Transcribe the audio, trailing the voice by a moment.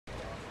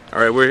All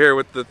right, we're here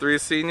with the three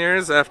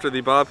seniors after the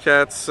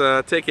Bobcats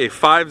take a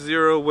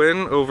 5-0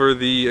 win over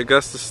the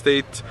Augusta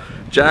State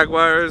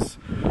Jaguars.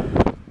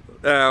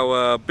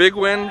 Now, big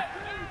win,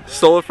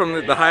 stole it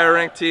from the higher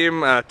ranked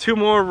team, 2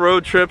 more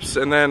road trips,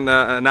 and then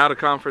an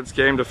out-of-conference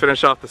game to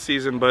finish off the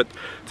season. But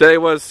today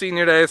was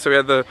senior day, so we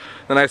had the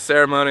nice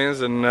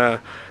ceremonies and the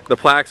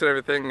plaques and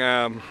everything.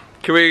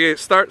 Can we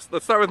start?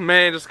 Let's start with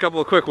May. Just a couple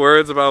of quick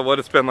words about what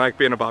it's been like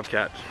being a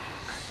Bobcat.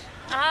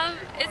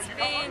 It's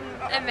been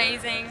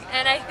amazing,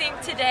 and I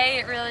think today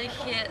it really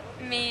hit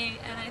me,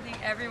 and I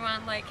think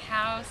everyone, like,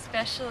 how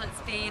special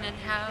it's been, and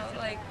how,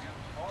 like,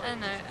 I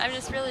don't know, I'm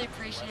just really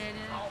appreciative,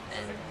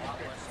 and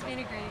it's been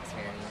a great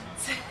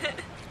experience.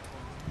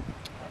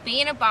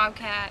 Being a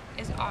Bobcat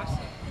is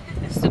awesome.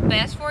 It's the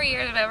best 4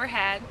 years I've ever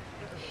had,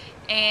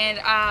 and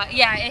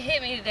yeah, it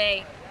hit me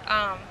today,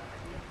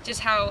 just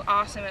how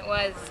awesome it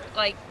was.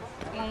 Like,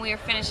 when we were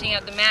finishing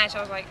up the match,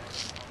 I was like,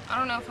 I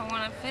don't know if I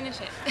want to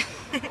finish it.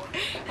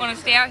 I want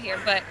to stay out here,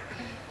 but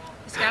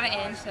it's got to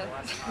end, so.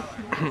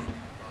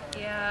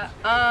 Yeah,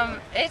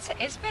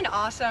 it's been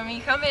awesome.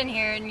 You come in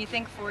here and you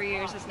think 4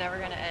 years is never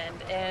going to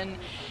end, and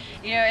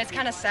you know, it's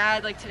kind of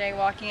sad, like today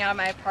walking out of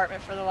my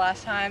apartment for the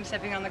last time,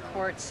 stepping on the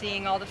court,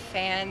 seeing all the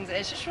fans.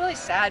 It's just really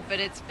sad, but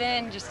it's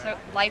been just so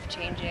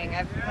life-changing.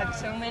 I've had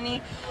so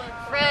many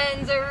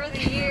friends over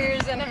the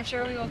years, and I'm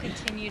sure we will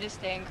continue to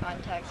stay in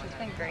contact, so it's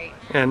been great.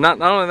 And not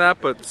only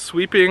that, but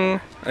sweeping.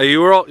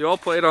 You all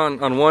played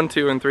on 1,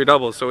 2, and 3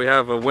 doubles, so we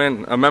have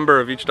a member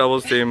of each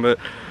doubles team. But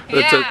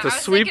Yeah, to I was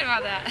sweep, thinking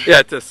about that.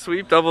 Yeah, to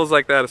sweep doubles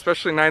like that,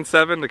 especially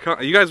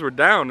 9-7. You guys were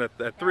down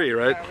at 3,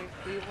 right? Yeah,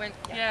 we went.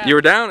 Yeah. You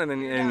were down, and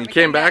then you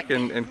came back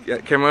and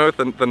came away with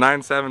the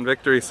 9-7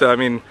 victory. So I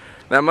mean,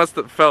 that must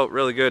have felt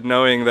really good,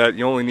 knowing that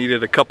you only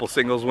needed a couple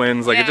singles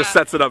wins. Like, it just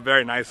sets it up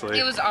very nicely.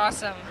 It was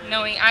awesome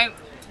knowing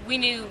we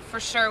knew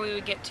for sure we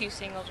would get 2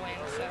 singles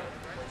wins. So.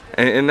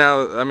 And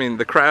now, I mean,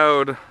 the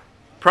crowd,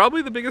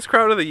 probably the biggest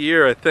crowd of the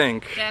year, I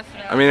think.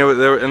 Definitely. I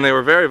mean, they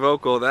were very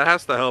vocal. That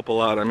has to help a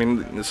lot. I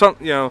mean,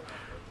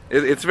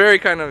 it's very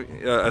kind of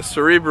a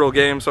cerebral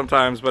game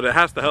sometimes, but it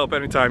has to help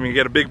anytime you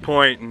get a big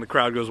point and the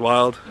crowd goes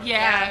wild.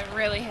 Yeah, it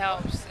really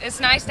helps. It's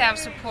nice to have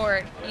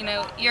support. You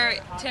know, you're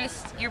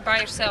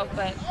by yourself,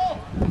 but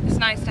it's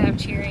nice to have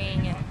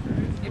cheering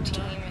and your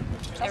team and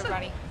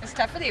everybody. It's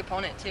tough for the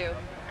opponent too,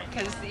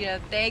 because you know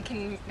they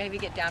can maybe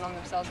get down on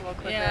themselves a little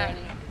quicker. Yeah. And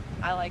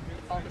I like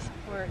all the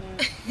support,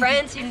 and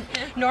friends who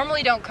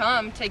normally don't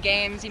come to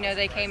games, you know,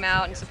 they came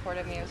out and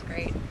supported me. It was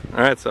great. All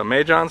right, so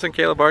May Johnson,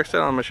 Caleb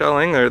Barksdale, and Michelle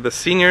Lingner, the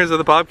seniors of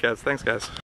the Bobcats. Thanks, guys.